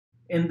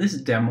In this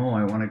demo,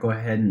 I want to go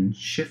ahead and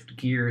shift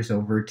gears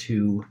over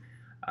to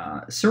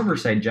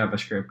server-side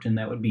JavaScript, and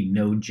that would be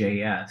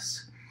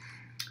NodeJS.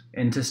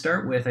 And to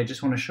start with, I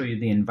just want to show you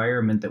the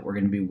environment that we're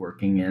going to be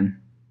working in.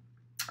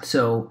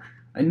 So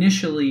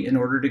initially, in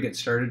order to get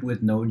started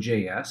with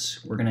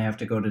Node.js, we're going to have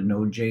to go to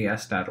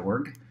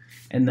nodejs.org,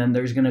 and then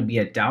there's going to be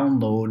a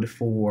download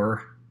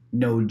for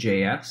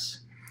Node.js.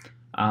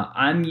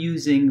 I'm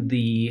using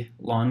the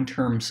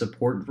long-term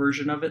support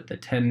version of it, the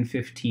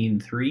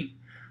 10.15.3.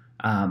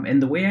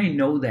 And the way I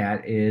know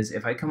that is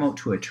if I come out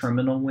to a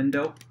terminal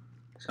window,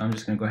 so I'm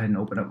just going to go ahead and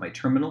open up my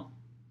terminal.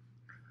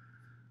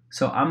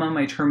 So I'm on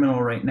my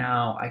terminal right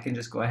now. I can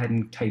just go ahead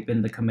and type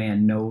in the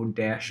command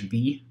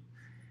node-v,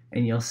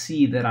 and you'll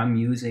see that I'm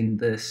using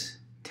this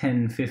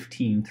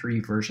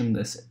 10.15.3 version,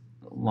 this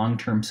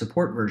long-term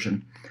support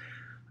version.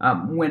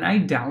 When I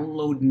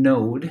download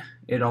Node,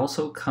 it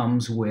also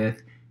comes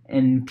with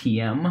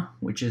npm,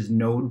 which is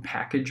Node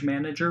Package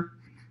Manager.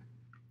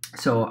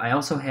 So I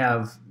also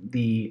have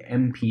the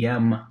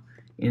npm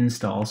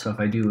install, so if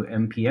I do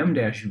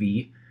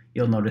npm-v,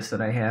 you'll notice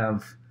that I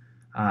have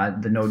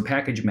the Node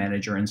Package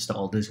Manager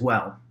installed as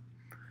well.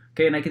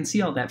 Okay, and I can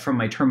see all that from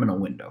my terminal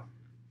window.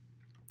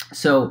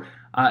 So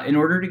in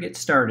order to get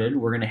started,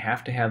 we're going to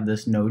have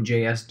this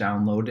Node.js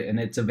download, and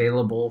it's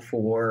available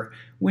for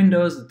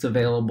Windows, it's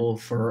available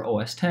for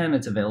OS X,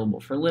 it's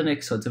available for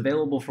Linux, so it's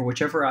available for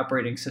whichever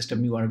operating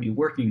system you want to be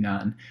working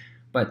on.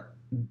 But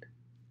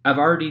I've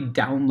already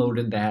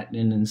downloaded that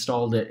and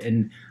installed it,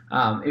 and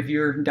if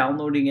you're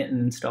downloading it and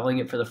installing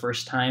it for the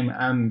first time,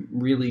 I'm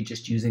really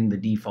just using the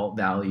default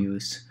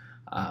values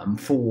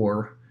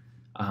for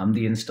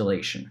the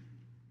installation.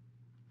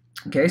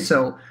 Okay,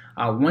 so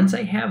once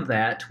I have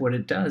that, what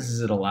it does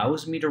is it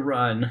allows me to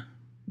run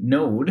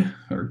Node,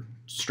 or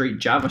straight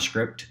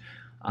JavaScript,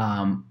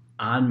 on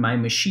my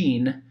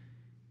machine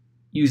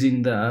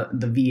using the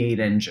V8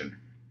 engine.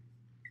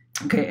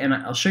 Okay, and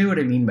I'll show you what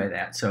I mean by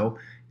that. So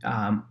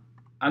I'm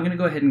going to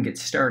go ahead and get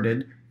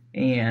started,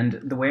 and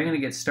the way I'm going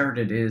to get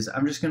started is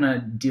I'm just going to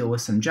deal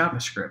with some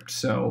JavaScript.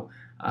 So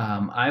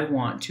I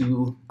want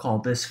to call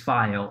this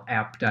file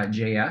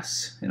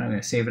app.js, and I'm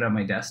going to save it on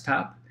my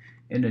desktop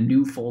in a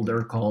new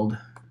folder called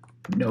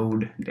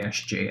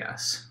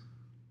node-js.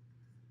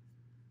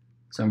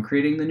 So I'm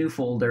creating the new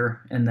folder,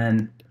 and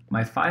then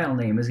my file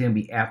name is going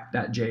to be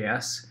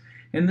app.js,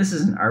 and this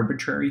is an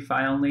arbitrary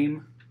file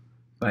name,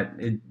 but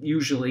it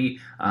usually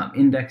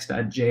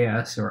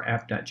index.js or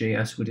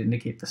app.js would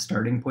indicate the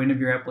starting point of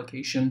your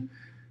application.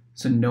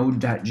 So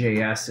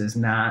node.js is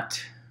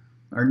not,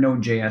 or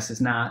Node.js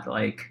is not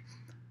like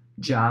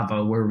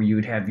Java, where you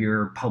would have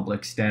your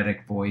public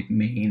static void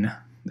main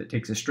that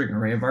takes a string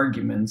array of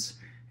arguments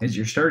as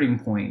your starting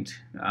point.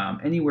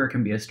 Anywhere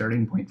can be a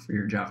starting point for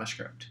your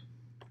JavaScript.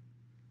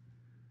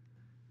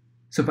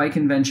 So by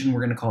convention, we're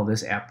going to call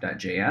this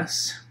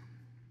app.js.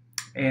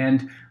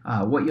 And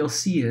what you'll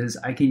see is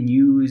I can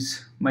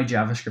use my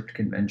JavaScript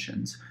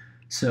conventions.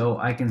 So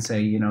I can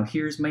say, you know,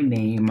 here's my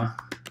name,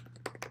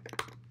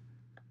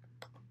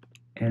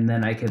 and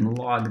then I can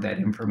log that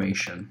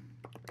information.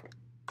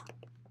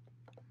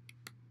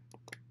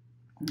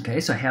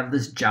 Okay, so I have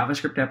this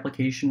JavaScript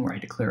application where I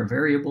declare a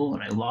variable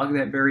and I log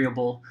that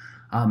variable,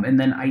 and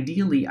then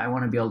ideally I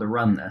want to be able to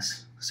run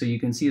this. So you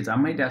can see it's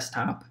on my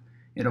desktop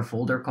in a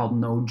folder called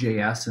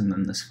Node.js and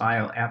then this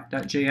file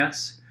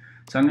app.js.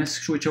 So I'm going to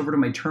switch over to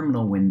my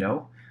terminal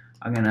window.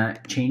 I'm going to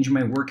change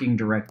my working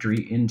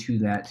directory into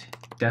that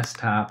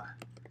desktop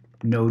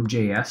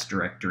Node.js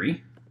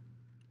directory.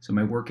 So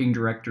my working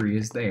directory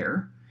is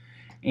there.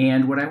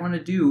 And what I want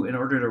to do in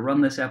order to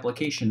run this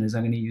application is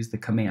I'm going to use the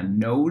command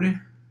node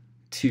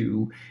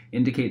to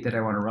indicate that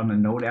I want to run a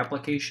Node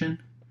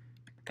application,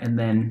 and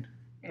then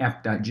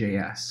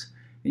app.js.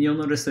 And you'll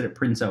notice that it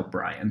prints out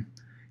Brian.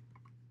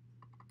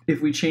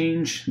 If we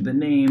change the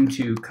name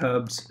to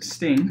Cubs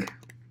Stink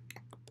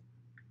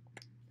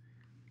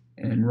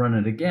and run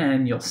it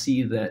again, you'll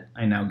see that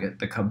I now get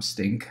the Cubs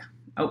Stink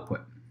output.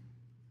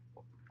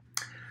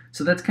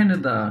 So that's kind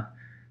of the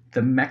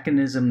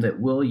mechanism that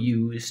we'll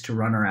use to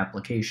run our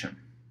application.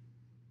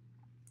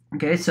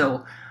 Okay,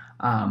 so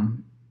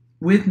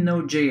with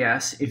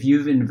Node.js, if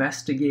you've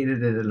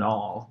investigated it at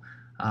all,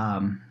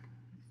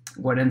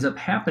 what ends up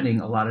happening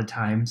a lot of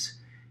times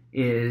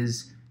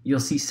is you'll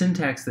see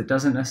syntax that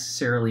doesn't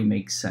necessarily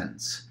make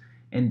sense.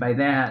 And by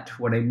that,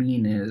 what I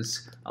mean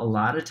is a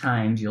lot of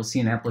times you'll see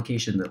an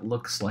application that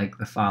looks like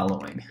the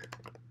following.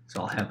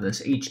 So I'll have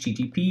this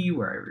HTTP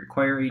where I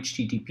require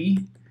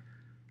HTTP,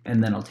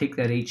 and then I'll take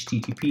that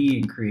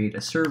HTTP and create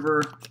a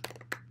server.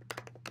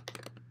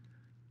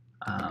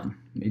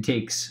 It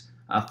takes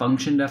a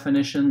function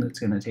definition that's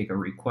going to take a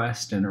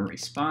request and a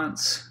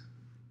response.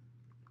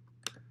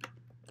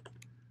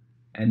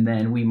 And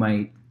then we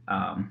might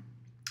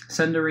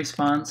send a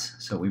response.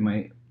 So we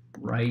might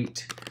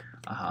write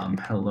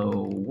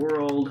hello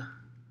world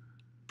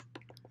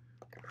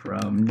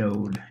from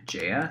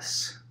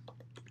Node.js,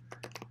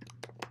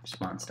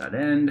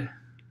 response.end,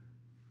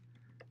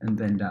 and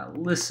then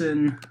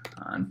 .listen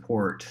on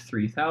port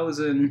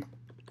 3000,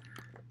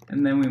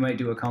 and then we might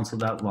do a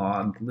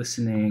console.log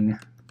listening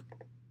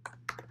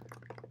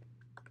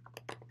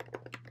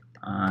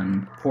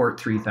on port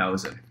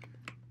 3000.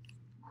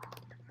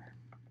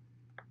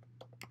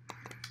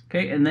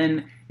 Okay, and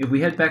then if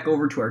we head back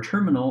over to our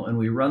terminal and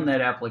we run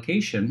that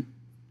application,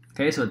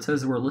 okay, so it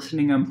says we're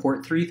listening on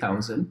port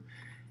 3000,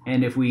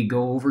 and if we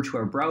go over to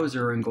our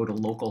browser and go to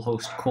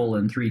localhost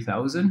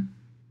 :3000,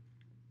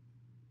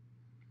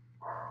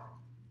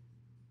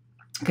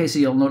 okay, so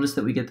you'll notice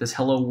that we get this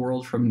hello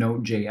world from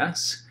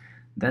Node.js.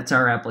 That's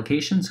our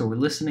application, so we're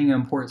listening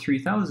on port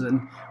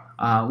 3000.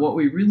 What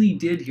we really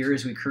did here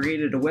is we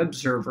created a web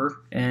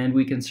server, and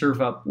we can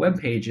serve up web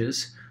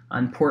pages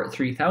on port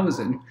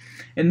 3000.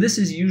 And this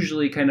is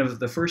usually kind of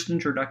the first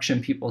introduction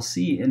people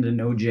see into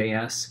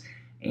Node.js.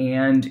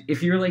 And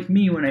if you're like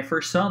me, when I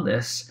first saw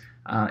this,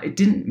 it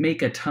didn't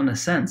make a ton of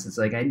sense. It's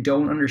like, I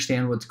don't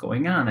understand what's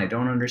going on. I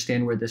don't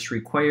understand where this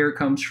require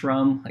comes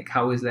from. Like,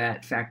 how is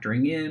that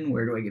factoring in?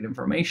 Where do I get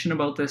information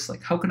about this?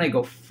 Like, how can I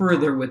go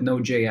further with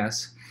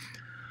Node.js?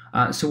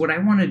 So what I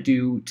want to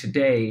do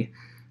today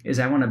is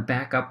I want to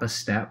back up a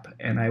step,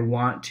 and I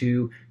want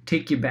to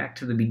take you back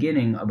to the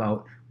beginning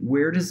about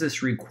where does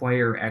this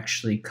require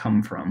actually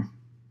come from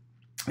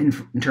in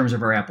terms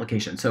of our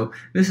application. So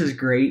this is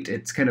great.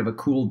 It's kind of a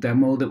cool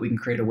demo that we can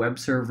create a web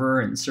server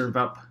and serve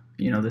up,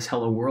 this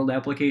hello world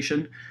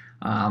application.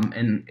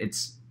 And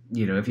it's,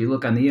 if you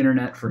look on the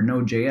internet for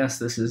Node.js,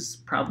 this is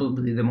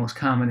probably the most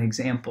common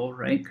example,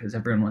 right? Because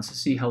everyone wants to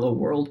see hello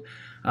world,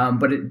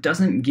 but it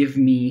doesn't give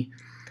me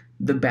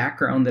the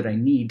background that I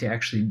need to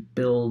actually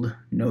build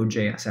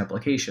Node.js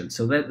applications.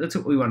 So that's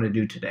what we want to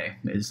do today,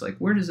 is like,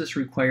 where does this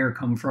require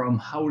come from?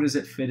 How does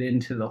it fit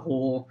into the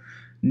whole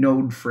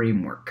Node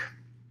framework?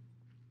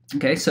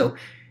 Okay, so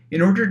in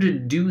order to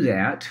do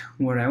that,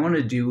 what I want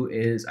to do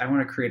is I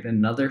want to create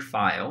another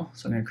file.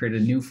 So I'm going to create a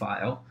new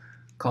file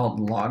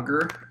called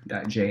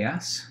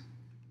logger.js.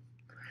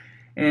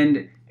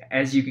 And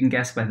as you can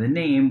guess by the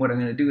name, what I'm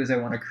going to do is I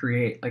want to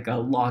create like a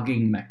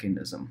logging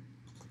mechanism.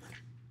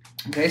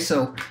 Okay,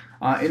 so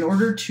in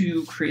order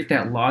to create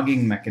that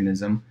logging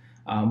mechanism,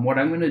 what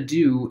I'm going to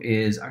do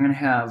is I'm going to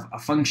have a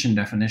function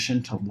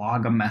definition to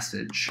log a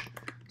message.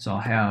 So I'll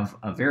have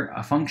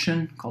a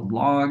function called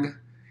log.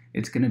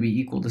 It's going to be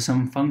equal to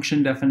some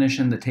function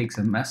definition that takes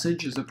a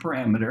message as a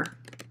parameter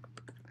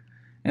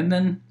and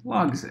then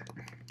logs it.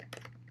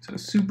 So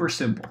super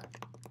simple.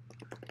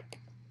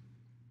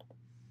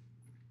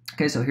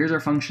 Okay, so here's our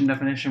function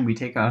definition. We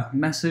take a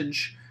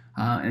message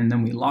and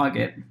then we log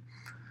it.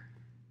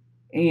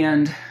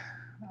 And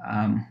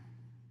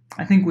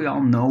I think we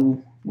all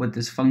know what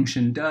this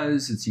function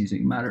does. It's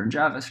using modern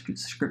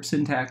JavaScript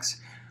syntax.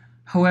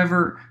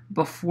 However,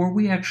 before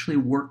we actually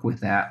work with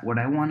that, what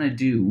I want to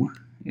do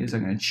is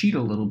I'm going to cheat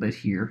a little bit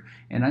here,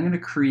 and I'm going to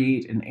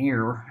create an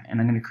error, and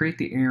I'm going to create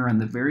the error on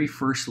the very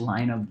first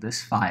line of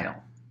this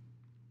file.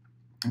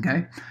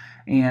 Okay?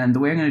 And the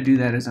way I'm going to do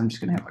that is I'm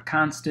just going to have a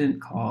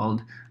constant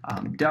called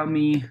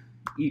dummy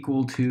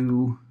equal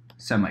to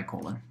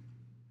semicolon.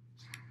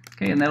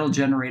 Okay, and that'll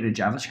generate a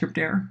JavaScript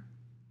error.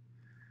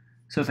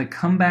 So if I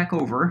come back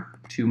over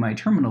to my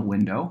terminal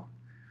window,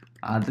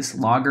 this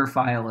logger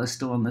file is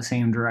still in the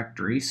same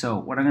directory. So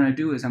what I'm going to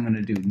do is I'm going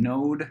to do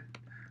node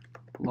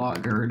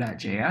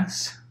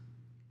logger.js.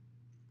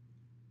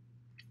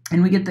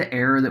 And we get the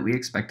error that we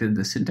expected,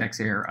 the syntax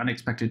error,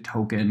 unexpected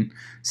token,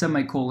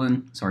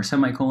 semicolon. So our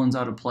semicolon's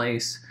out of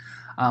place.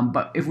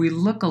 But if we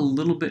look a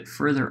little bit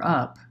further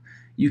up,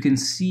 you can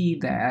see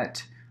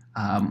that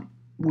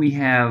we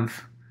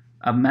have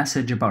a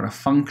message about a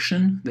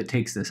function that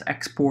takes this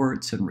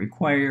exports and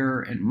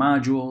require and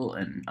module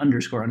and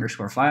underscore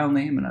underscore file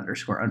name and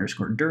underscore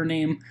underscore dir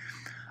name.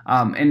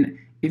 And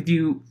if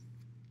you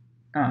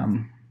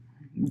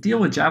deal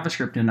with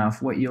JavaScript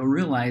enough, what you'll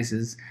realize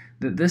is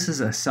that this is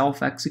a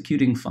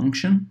self-executing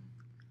function,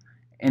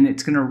 and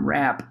it's going to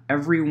wrap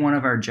every one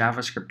of our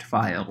JavaScript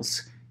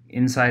files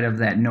inside of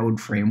that Node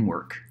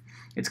framework.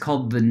 It's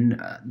called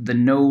the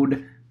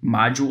Node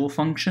module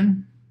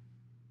function,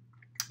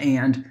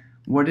 and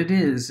what it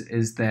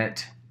is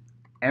that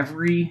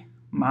every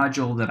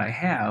module that I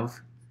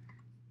have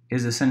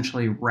is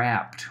essentially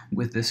wrapped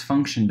with this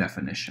function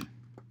definition.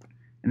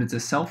 And it's a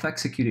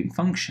self-executing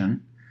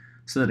function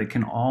so that it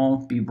can all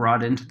be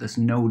brought into this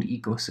Node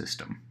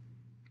ecosystem.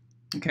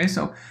 Okay,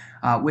 so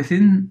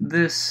within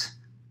this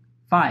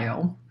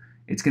file,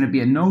 it's going to be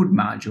a Node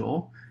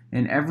module,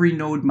 and every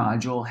Node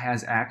module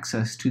has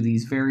access to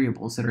these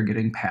variables that are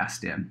getting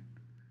passed in.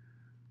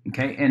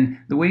 Okay, and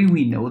the way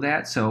we know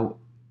that, so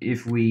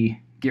if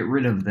we get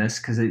rid of this,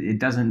 because it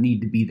doesn't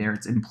need to be there,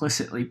 it's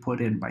implicitly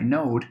put in by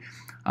Node,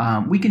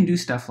 we can do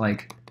stuff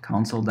like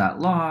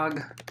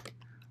console.log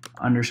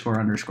underscore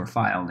underscore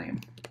file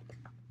name.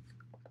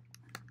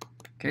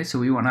 Okay, so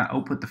we want to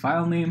output the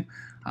file name.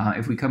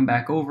 If we come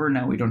back over,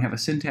 now we don't have a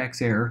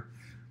syntax error,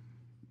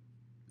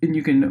 and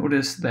you can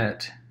notice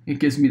that it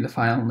gives me the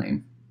file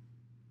name.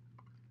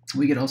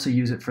 We could also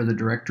use it for the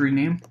directory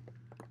name.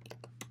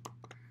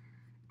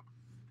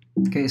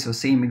 Okay, so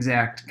same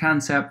exact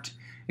concept,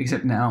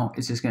 except now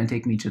it's just going to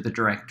take me to the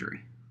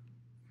directory.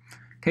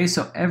 Okay,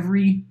 so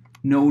every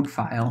node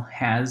file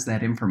has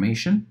that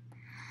information.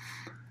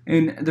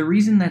 And the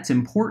reason that's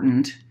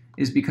important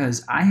is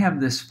because I have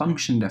this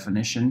function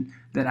definition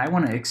that I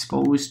want to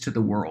expose to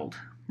the world,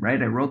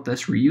 right? I wrote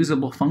this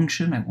reusable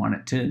function. I want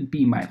it to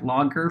be my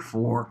logger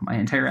for my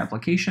entire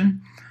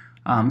application.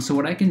 So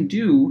what I can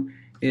do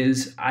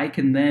is I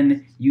can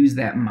then use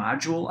that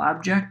module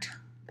object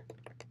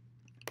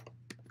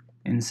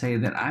and say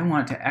that I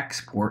want to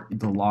export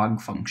the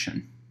log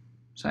function.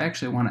 So I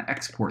actually want to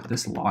export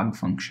this log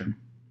function.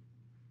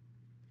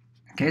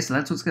 Okay, so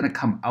that's what's going to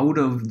come out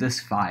of this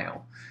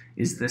file,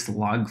 is this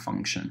log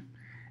function.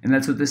 And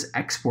that's what this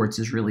exports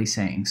is really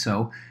saying.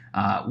 So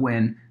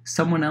when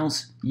someone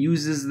else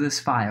uses this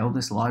file,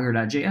 this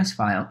logger.js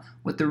file,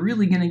 what they're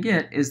really going to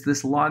get is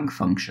this log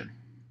function.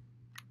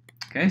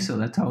 Okay, so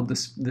that's how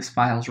this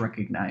file is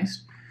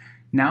recognized.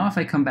 Now if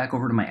I come back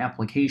over to my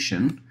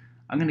application,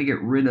 I'm going to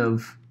get rid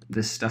of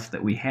this stuff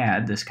that we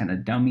had, this kind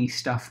of dummy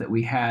stuff that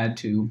we had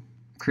to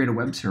create a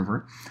web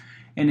server.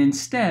 And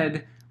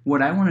instead,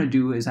 what I want to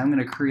do is I'm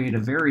going to create a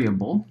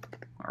variable,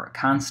 or a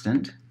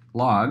constant,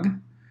 log,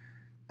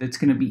 that's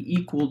going to be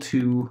equal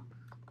to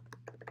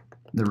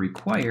the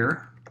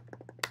require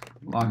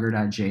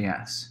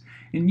logger.js.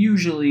 And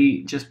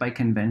usually, just by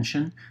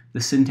convention,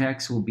 the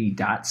syntax will be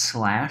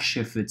 //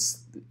 if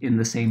it's in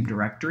the same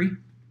directory.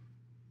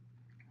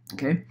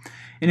 Okay?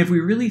 And if we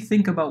really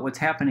think about what's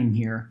happening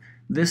here,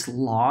 this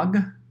log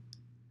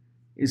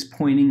is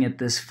pointing at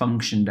this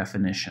function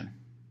definition,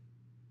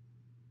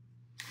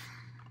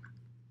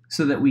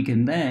 so that we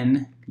can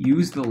then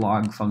use the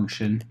log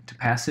function to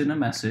pass in a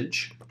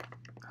message,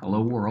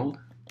 hello world.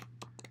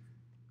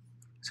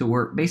 So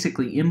we're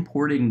basically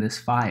importing this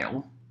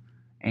file,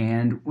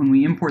 and when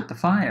we import the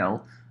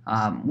file,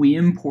 we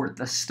import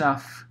the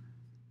stuff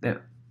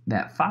that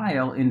that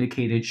file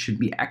indicated should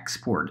be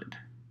exported.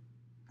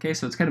 Okay,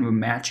 so it's kind of a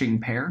matching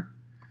pair.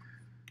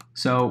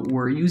 So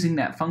we're using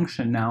that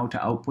function now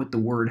to output the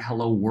word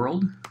hello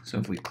world. So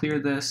if we clear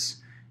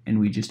this and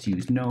we just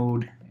use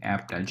node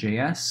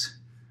app.js,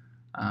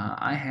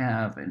 I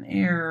have an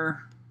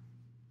error.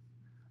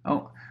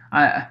 Oh,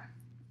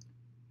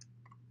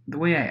 the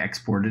way I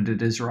exported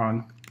it is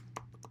wrong.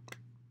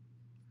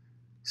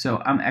 So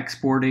I'm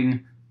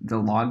exporting the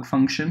log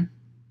function.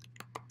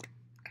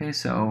 Okay,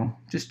 so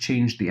just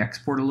change the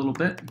export a little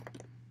bit.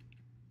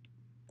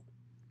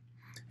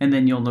 And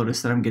then you'll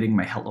notice that I'm getting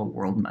my hello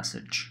world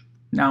message.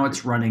 Now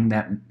it's running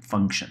that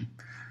function.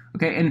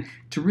 Okay, and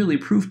to really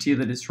prove to you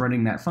that it's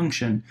running that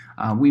function,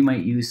 we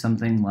might use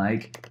something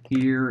like,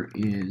 here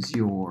is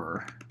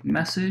your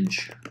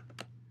message.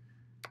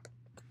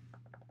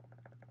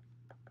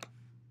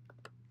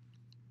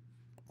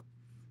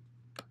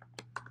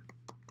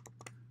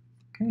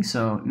 Okay,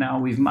 so now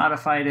we've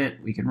modified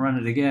it. We can run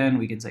it again.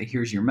 We can say,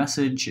 here's your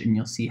message, and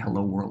you'll see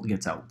hello world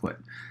gets output.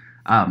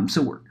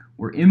 So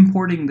we're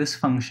importing this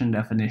function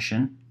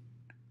definition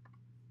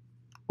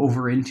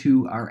over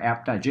into our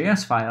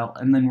app.js file,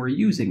 and then we're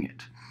using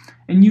it.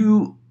 And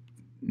you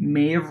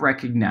may have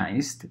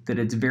recognized that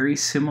it's very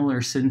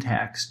similar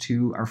syntax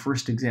to our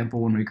first example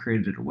when we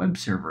created a web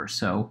server.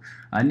 So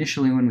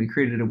initially when we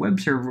created a web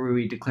server,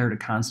 we declared a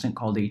constant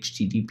called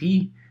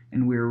HTTP,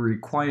 and we were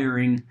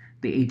requiring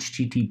the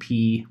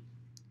HTTP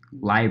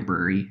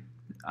library,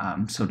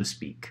 so to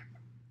speak.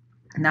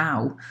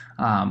 Now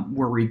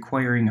we're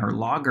requiring our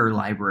logger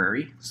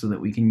library so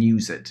that we can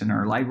use it, and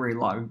our library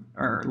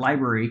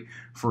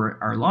for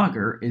our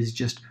logger is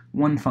just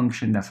one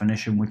function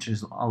definition, which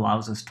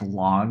allows us to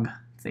log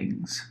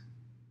things.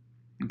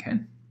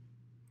 Okay.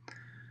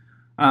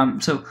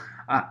 So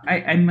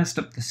I messed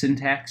up the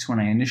syntax when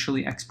I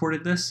initially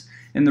exported this,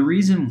 and the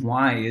reason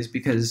why is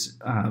because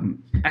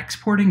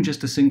exporting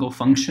just a single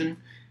function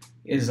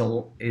is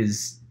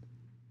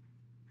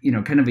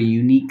kind of a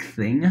unique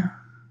thing.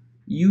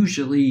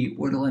 Usually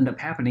what will end up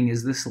happening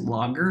is this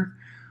logger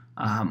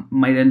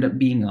might end up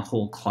being a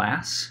whole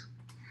class.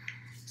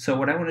 So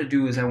what I want to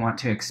do is I want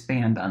to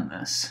expand on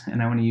this,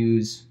 and I want to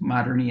use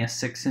modern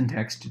ES6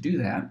 syntax to do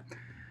that.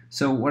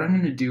 So what I'm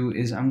going to do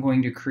is I'm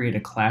going to create a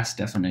class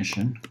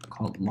definition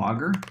called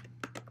logger,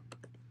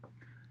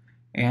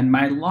 and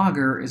my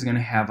logger is going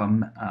to have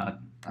a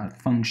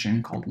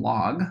function called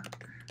log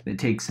that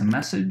takes a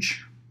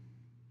message,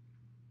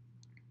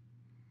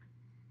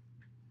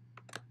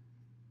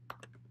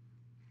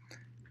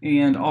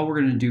 and all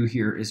we're going to do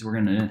here is we're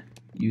going to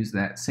use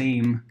that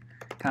same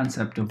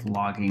concept of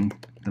logging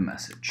the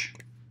message.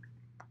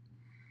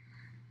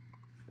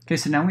 Okay,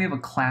 so now we have a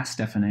class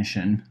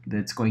definition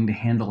that's going to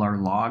handle our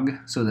log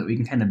so that we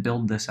can kind of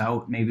build this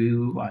out. Maybe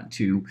we want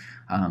to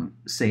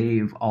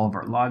save all of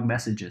our log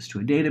messages to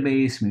a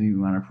database. Maybe we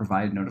want to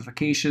provide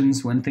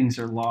notifications when things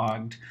are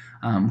logged.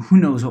 Who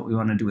knows what we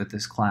want to do with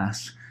this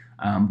class,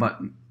 but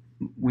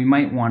we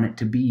might want it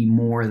to be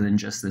more than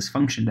just this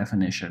function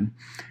definition.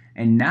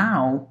 And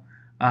now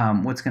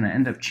what's going to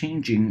end up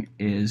changing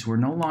is we're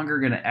no longer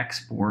going to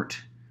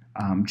export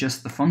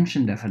just the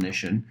function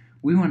definition.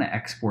 We want to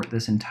export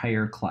this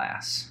entire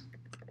class.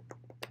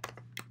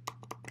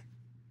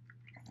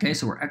 Okay,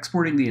 so we're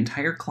exporting the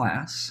entire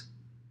class,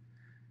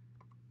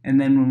 And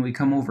then when we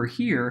come over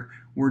here,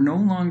 we're no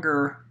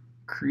longer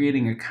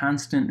creating a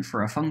constant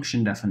for a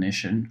function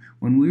definition.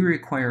 When we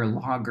require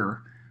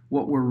logger,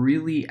 what we're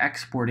really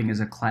exporting is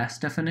a class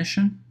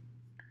definition.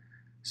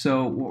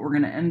 So what we're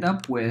going to end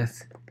up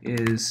with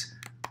is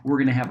we're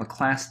going to have a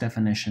class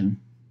definition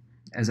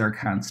as our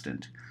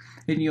constant.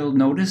 And you'll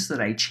notice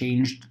that I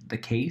changed the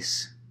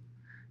case.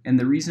 And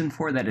the reason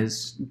for that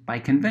is by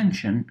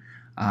convention,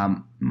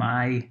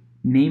 my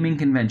naming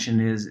convention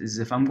is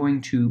if I'm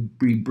going to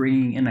be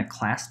bringing in a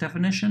class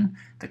definition,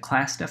 the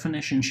class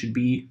definition should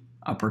be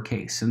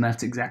uppercase, and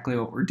that's exactly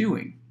what we're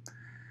doing.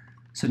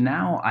 So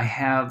now I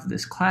have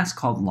this class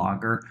called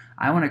logger.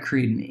 I want to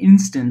create an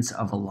instance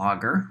of a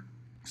logger.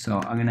 So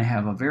I'm going to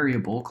have a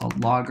variable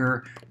called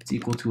logger. It's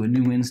equal to a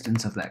new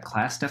instance of that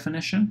class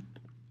definition.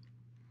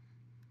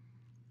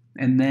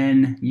 And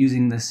then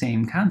using the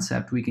same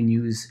concept, we can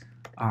use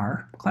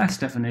our class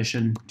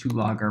definition to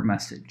log our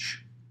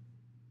message.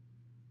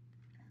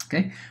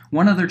 Okay.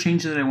 One other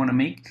change that I want to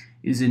make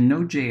is in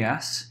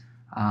Node.js,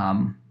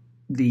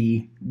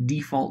 the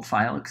default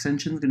file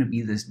extension is going to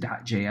be this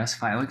 .js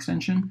file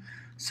extension.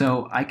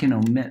 So I can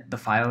omit the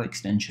file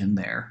extension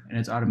there, and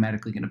it's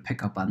automatically going to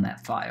pick up on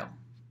that file.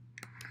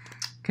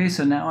 Okay,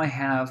 so now I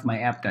have my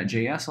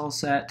app.js all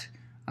set.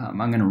 I'm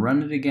going to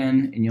run it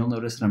again, and you'll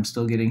notice that I'm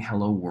still getting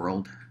hello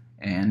world.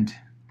 And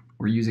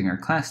we're using our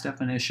class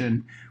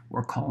definition.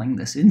 We're calling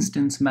this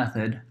instance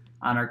method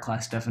on our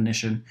class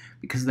definition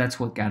because that's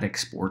what got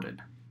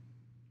exported.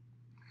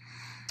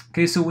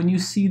 Okay, so when you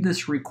see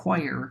this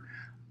require,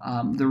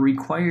 the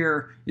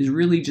require is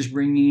really just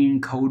bringing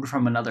in code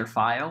from another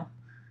file.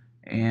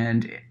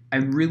 And I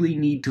really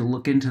need to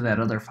look into that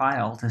other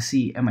file to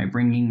see, am I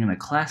bringing in a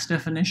class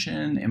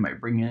definition? Am I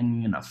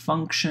bringing in a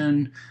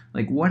function?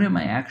 Like, what am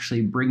I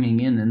actually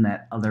bringing in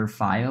that other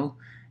file?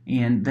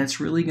 And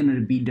that's really going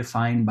to be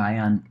defined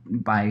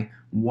by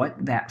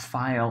what that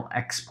file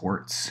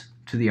exports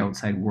to the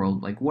outside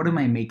world. Like, what am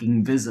I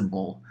making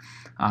visible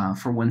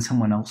for when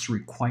someone else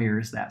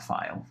requires that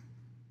file?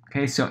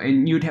 Okay, so,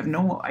 and you'd have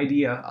no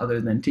idea other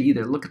than to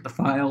either look at the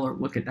file or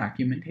look at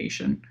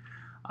documentation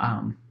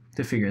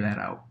to figure that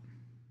out.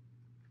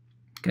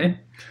 Okay.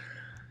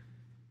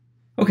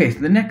 Okay, so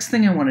the next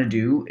thing I want to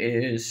do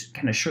is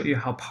kind of show you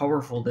how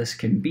powerful this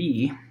can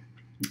be.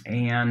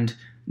 And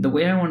the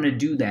way I want to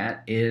do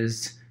that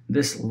is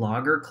this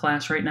logger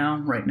class right now.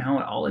 Right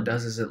now, all it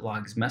does is it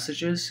logs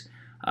messages.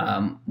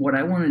 What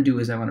I want to do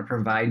is I want to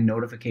provide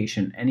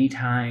notification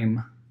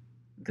anytime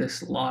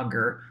this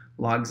logger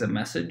logs a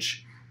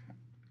message.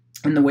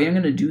 And the way I'm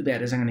going to do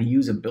that is I'm going to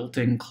use a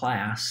built-in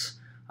class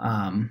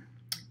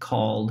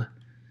called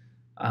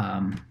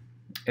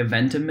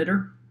event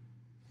emitter.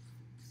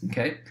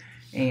 Okay,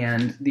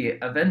 and the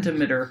event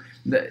emitter,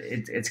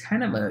 it's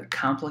kind of a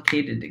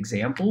complicated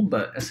example,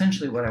 but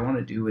essentially what I want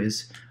to do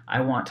is I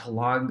want to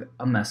log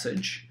a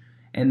message,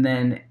 and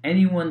then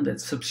anyone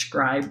that's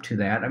subscribed to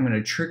that, I'm going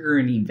to trigger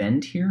an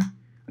event here.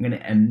 I'm going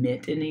to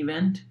emit an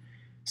event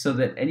so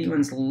that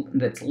anyone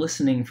that's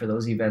listening for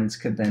those events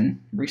could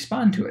then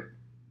respond to it.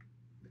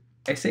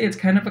 I say it's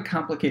kind of a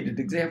complicated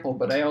example,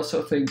 but I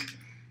also think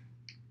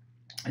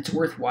it's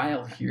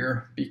worthwhile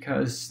here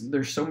because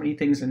there's so many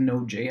things in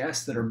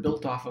Node.js that are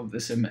built off of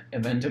this event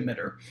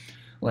emitter.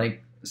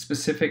 Like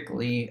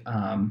specifically,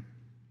 our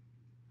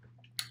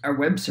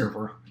web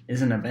server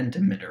is an event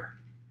emitter.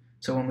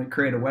 So when we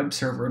create a web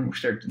server and we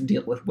start to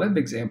deal with web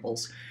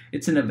examples,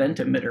 it's an event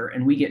emitter,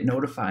 and we get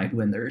notified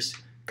when there's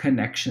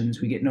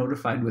connections, we get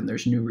notified when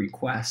there's new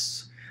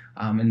requests,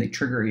 and they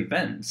trigger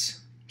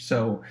events.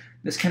 So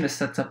this kind of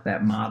sets up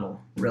that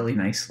model really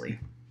nicely.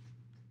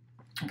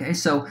 Okay,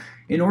 so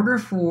in order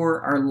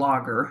for our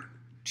logger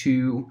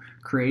to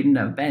create an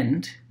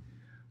event,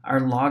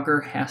 our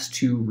logger has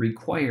to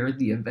require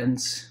the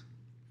events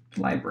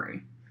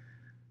library.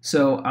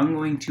 So I'm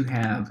going to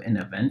have an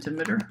event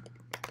emitter.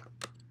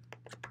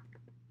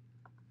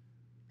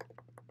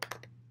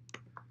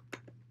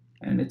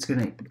 And it's going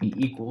to be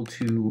equal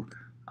to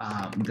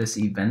this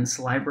events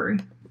library.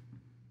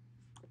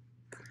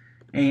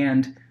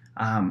 And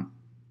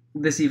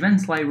this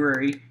events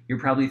library, you're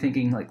probably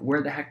thinking, like,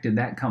 where the heck did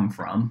that come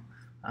from?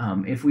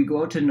 If we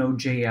go to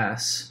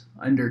Node.js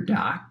under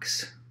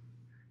docs,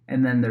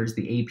 and then there's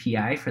the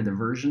API for the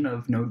version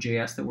of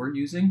Node.js that we're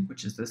using,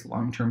 which is this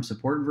long-term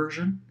support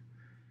version,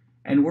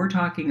 and we're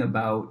talking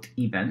about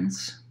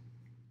events,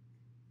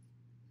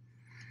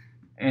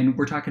 and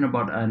we're talking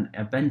about an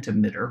event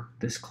emitter,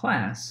 this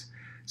class.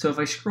 So if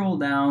I scroll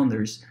down,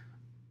 there's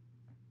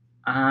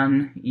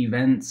on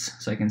events,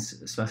 so I can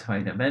specify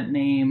an event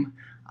name.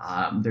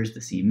 There's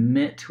this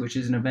emit, which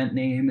is an event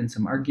name, and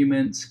some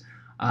arguments.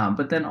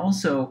 But then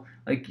also,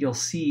 like, you'll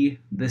see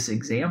this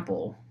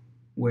example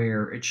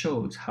where it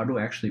shows how to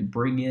actually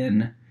bring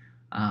in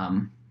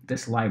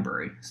this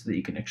library so that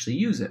you can actually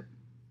use it.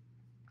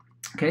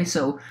 Okay,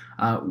 so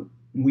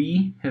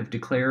we have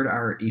declared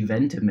our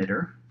event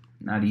emitter,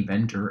 not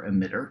eventer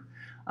emitter.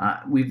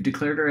 We've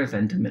declared our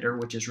event emitter,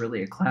 which is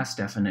really a class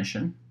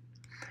definition.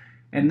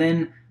 And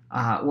then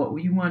what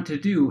we want to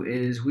do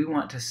is we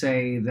want to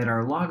say that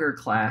our logger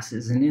class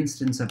is an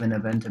instance of an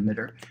event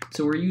emitter.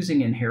 So we're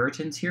using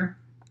inheritance here.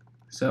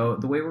 So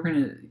the way we're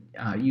going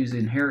to use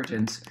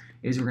inheritance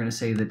is we're going to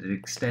say that it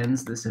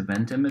extends this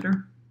event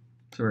emitter.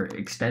 So we're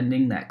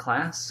extending that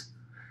class.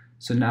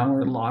 So now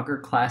our logger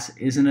class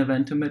is an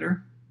event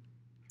emitter.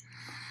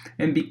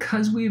 And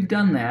because we've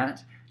done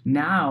that,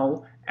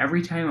 now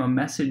every time a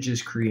message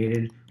is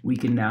created, we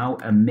can now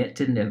emit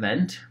an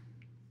event.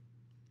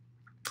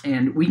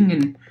 And we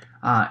can,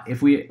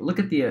 if we look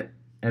at the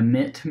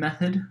emit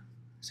method,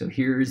 so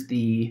here's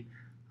the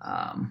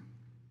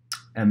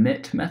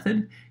emit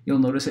method, you'll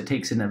notice it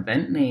takes an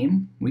event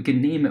name. We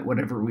can name it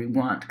whatever we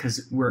want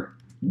because we're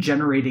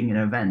generating an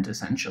event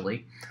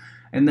essentially.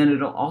 And then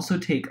it'll also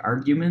take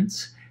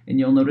arguments, and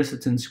you'll notice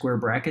it's in square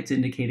brackets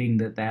indicating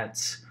that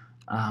that's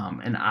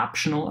an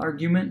optional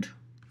argument.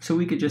 So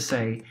we could just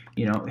say,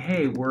 you know,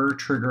 hey, we're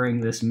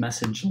triggering this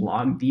message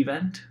logged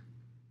event.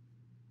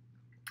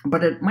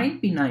 But it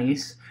might be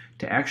nice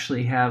to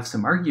actually have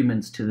some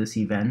arguments to this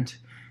event,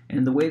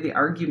 and the way the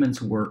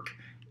arguments work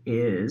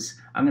is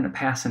I'm going to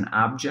pass an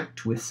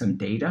object with some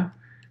data.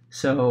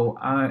 So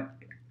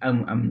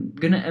I'm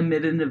going to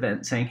emit an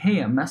event saying, hey,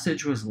 a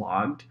message was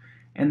logged,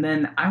 and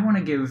then I want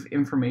to give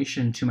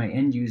information to my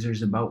end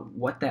users about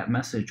what that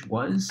message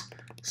was.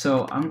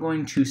 So I'm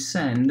going to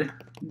send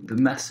the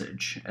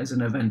message as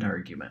an event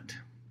argument.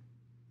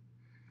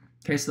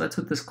 Okay, so that's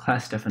what this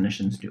class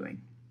definition is doing.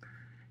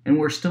 And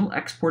we're still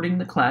exporting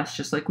the class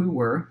just like we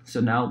were. So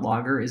now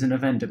logger is an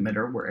event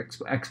emitter. We're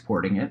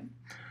exporting it.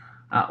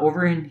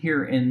 Over in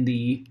here in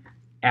the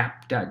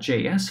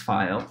app.js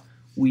file,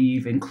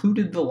 we've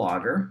included the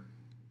logger.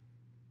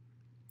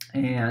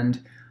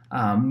 And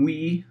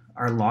we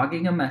are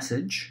logging a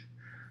message.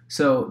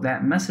 So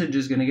that message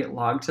is going to get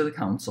logged to the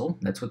console.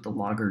 That's what the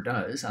logger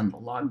does on the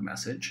log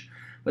message.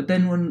 But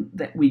then when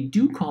we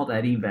do call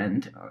that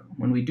event,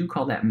 when we do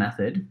call that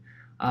method,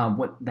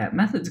 what that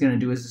method's going to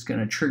do is it's going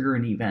to trigger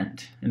an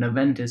event. An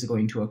event is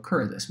going to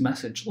occur, this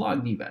message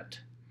logged event.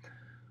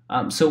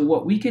 So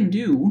what we can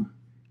do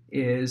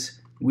is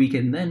we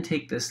can then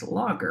take this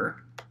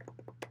logger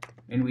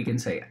and we can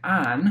say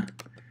on.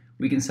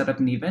 We can set up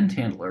an event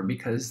handler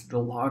because the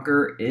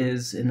logger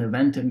is an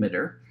event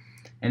emitter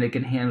and it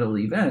can handle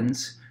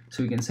events.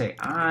 So we can say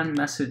on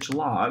message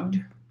logged.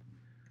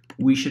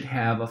 We should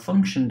have a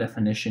function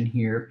definition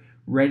here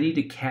ready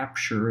to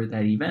capture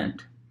that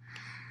event.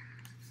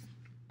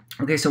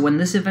 Okay, so when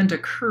this event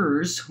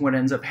occurs, what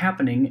ends up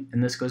happening,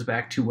 and this goes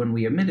back to when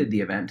we emitted the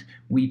event,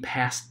 we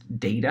passed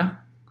data.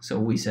 So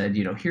we said,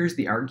 you know, here's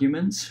the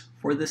arguments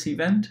for this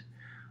event.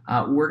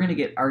 We're going to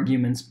get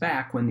arguments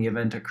back when the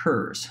event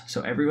occurs.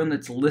 So everyone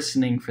that's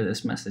listening for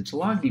this message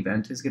logged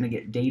event is going to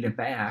get data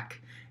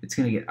back. It's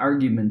going to get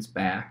arguments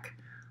back,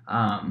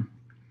 event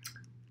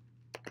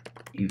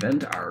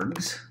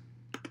args,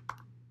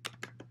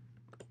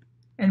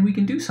 and we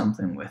can do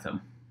something with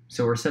them.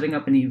 So we're setting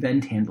up an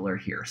event handler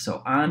here.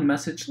 So on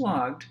message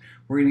logged,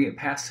 we're going to get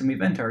past some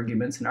event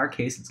arguments. In our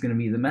case, it's going to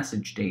be the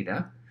message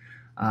data.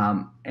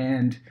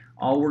 And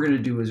all we're going to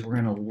do is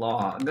we're going to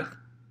log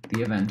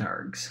the event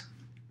args.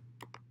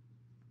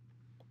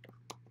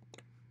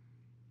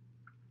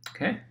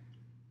 Okay.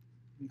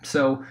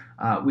 So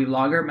we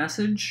log our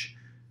message.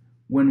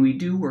 When we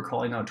do, we're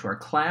calling out to our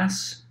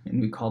class,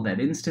 and we call that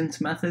instance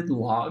method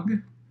log.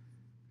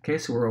 Okay,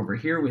 so we're over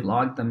here. We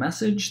log the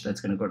message. That's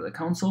going to go to the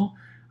console.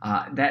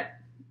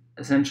 That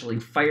essentially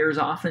fires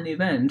off an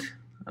event,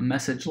 a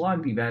message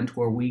logged event,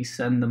 where we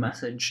send the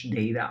message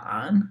data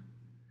on.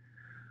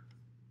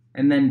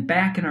 And then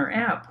back in our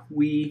app,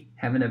 we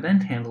have an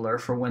event handler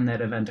for when that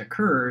event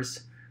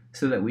occurs,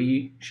 so that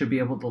we should be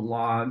able to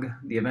log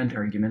the event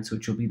arguments,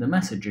 which will be the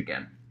message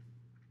again.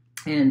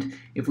 And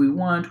if we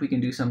want, we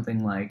can do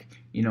something like,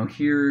 you know,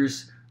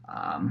 here's,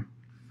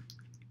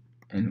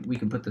 and we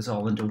can put this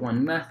all into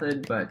one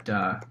method, but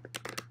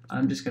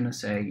I'm just going to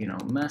say, you know,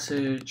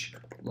 message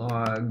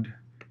logged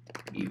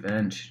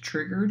event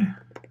triggered.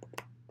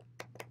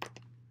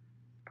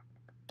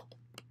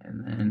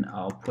 And then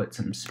I'll put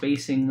some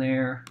spacing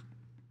there.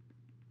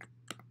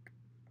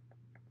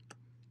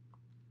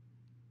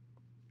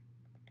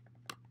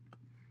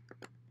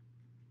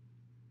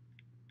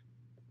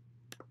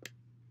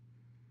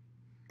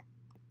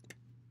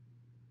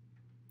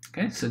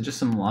 Okay, so just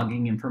some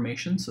logging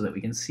information so that we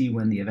can see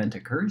when the event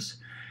occurs.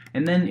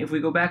 And then if we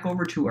go back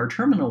over to our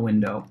terminal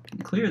window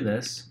and clear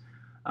this,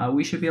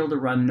 we should be able to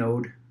run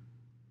node,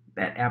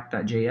 that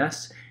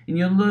app.js, and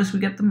you'll notice we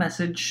get the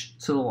message,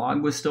 so the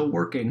log was still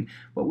working,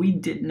 but we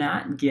did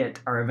not get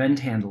our event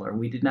handler.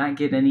 We did not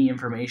get any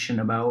information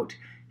about,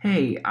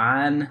 hey,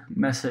 on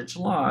message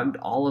logged,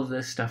 all of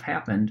this stuff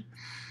happened.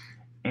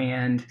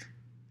 And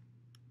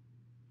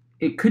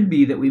it could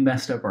be that we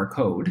messed up our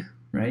code,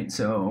 right?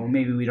 So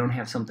maybe we don't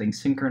have something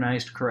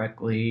synchronized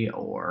correctly,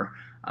 or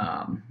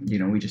you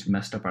know, we just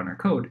messed up on our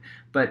code.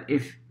 But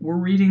if we're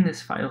reading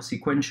this file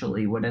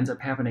sequentially, what ends up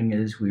happening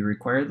is we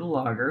require the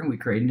logger, we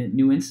create a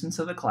new instance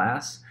of the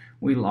class,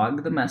 we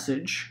log the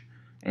message,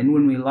 and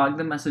when we log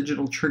the message,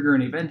 it'll trigger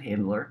an event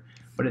handler.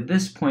 But at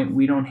this point,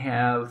 we don't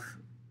have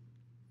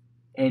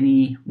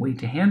any way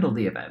to handle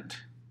the event.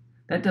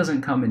 That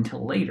doesn't come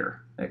until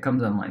later. That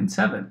comes on line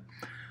 7.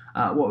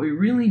 What we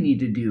really need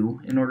to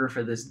do in order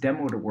for this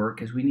demo to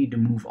work is we need to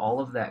move all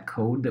of that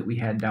code that we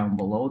had down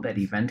below, that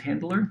event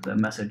handler, the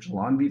message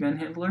logged event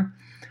handler.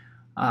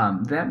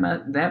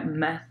 That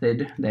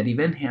method, that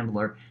event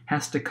handler,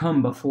 has to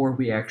come before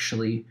we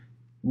actually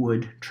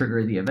would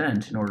trigger the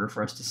event in order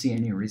for us to see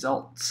any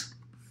results.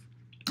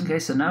 Okay,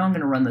 so now I'm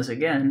going to run this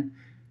again,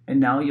 and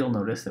now you'll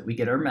notice that we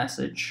get our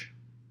message,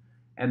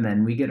 and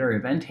then we get our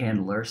event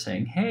handler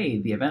saying, hey,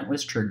 the event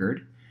was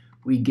triggered.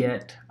 We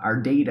get our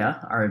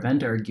data, our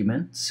event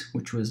arguments,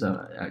 which was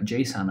a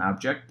JSON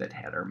object that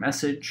had our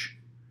message,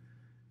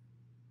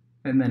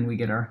 and then we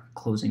get our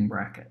closing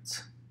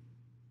brackets.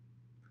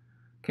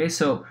 Okay,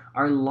 so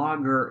our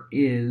logger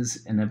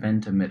is an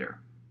event emitter.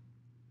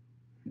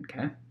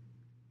 Okay.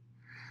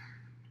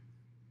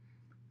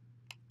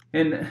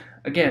 And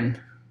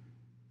again,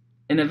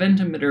 an event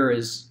emitter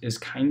is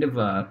kind of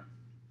a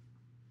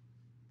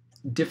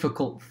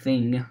difficult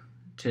thing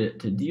to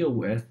deal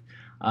with,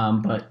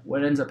 but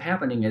what ends up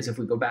happening is if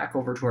we go back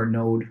over to our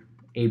Node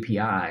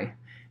API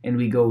and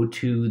we go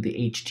to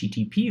the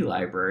HTTP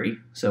library,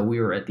 so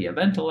we were at the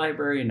event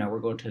library and now we're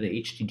going to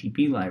the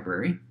HTTP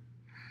library,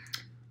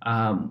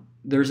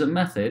 there's a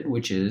method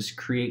which is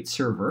create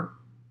server.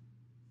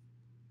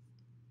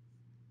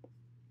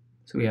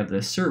 So we have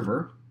this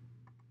server,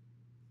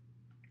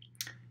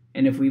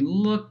 and if we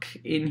look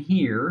in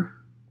here,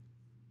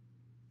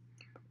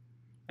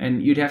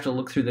 and you'd have to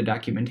look through the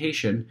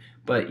documentation,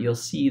 but you'll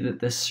see that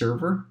this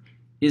server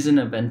is an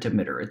event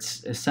emitter.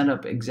 It's set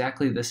up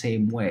exactly the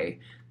same way.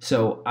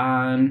 So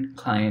on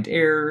client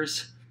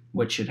errors,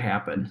 what should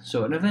happen?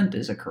 So an event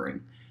is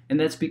occurring, and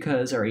that's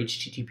because our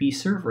HTTP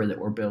server that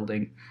we're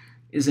building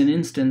is an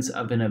instance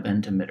of an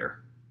event emitter.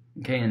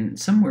 Okay, and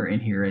somewhere in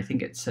here, I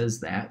think it says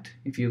that,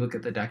 if you look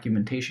at the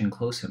documentation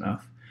close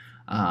enough.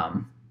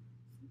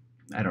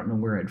 I don't know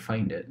where I'd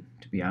find it,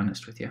 to be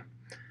honest with you.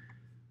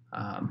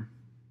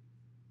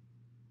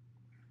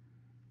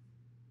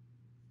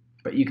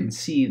 But you can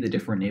see the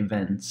different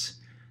events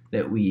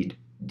that we'd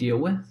deal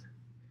with.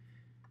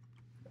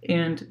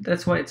 And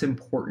that's why it's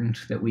important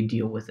that we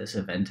deal with this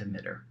event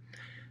emitter.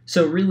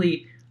 So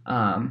really,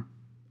 all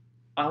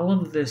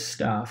of this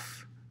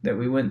stuff that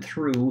we went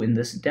through in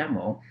this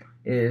demo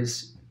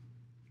is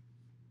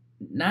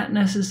not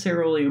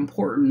necessarily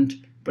important,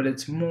 but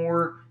it's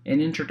more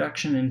an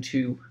introduction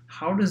into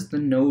how does the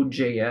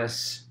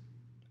Node.js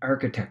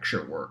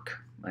architecture work.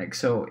 Like,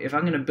 so if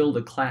I'm going to build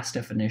a class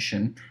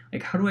definition,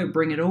 like how do I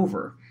bring it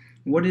over?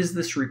 What does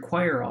this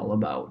require all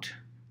about?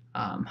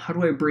 How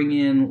do I bring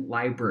in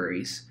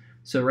libraries?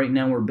 So right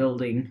now we're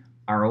building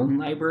our own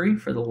library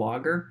for the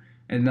logger,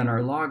 and then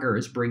our logger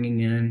is bringing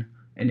in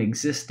an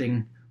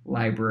existing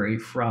library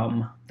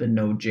from the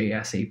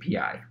Node.js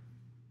API.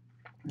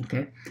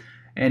 Okay,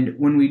 and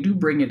when we do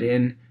bring it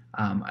in,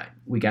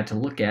 we got to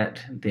look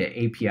at the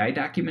API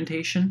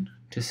documentation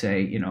to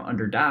say, you know,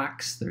 under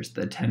docs, there's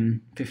the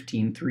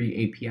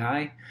 10.15.3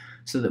 API,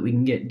 so that we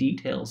can get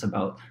details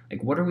about,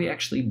 like, what are we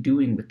actually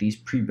doing with these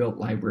pre-built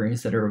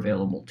libraries that are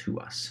available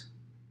to us.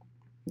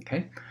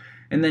 Okay,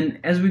 and then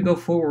as we go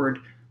forward,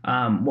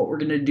 what we're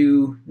going to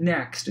do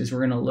next is we're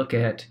going to look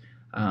at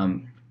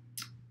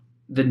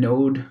the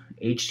Node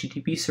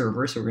HTTP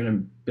server, so we're going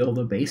to build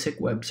a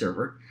basic web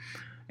server,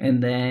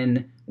 and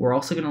then we're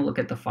also going to look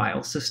at the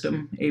file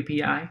system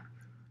API.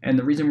 And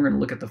the reason we're going to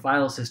look at the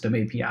file system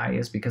API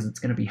is because it's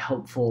going to be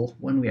helpful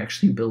when we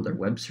actually build our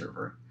web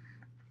server.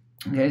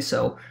 Okay,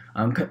 so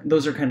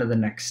those are kind of the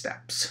next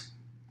steps.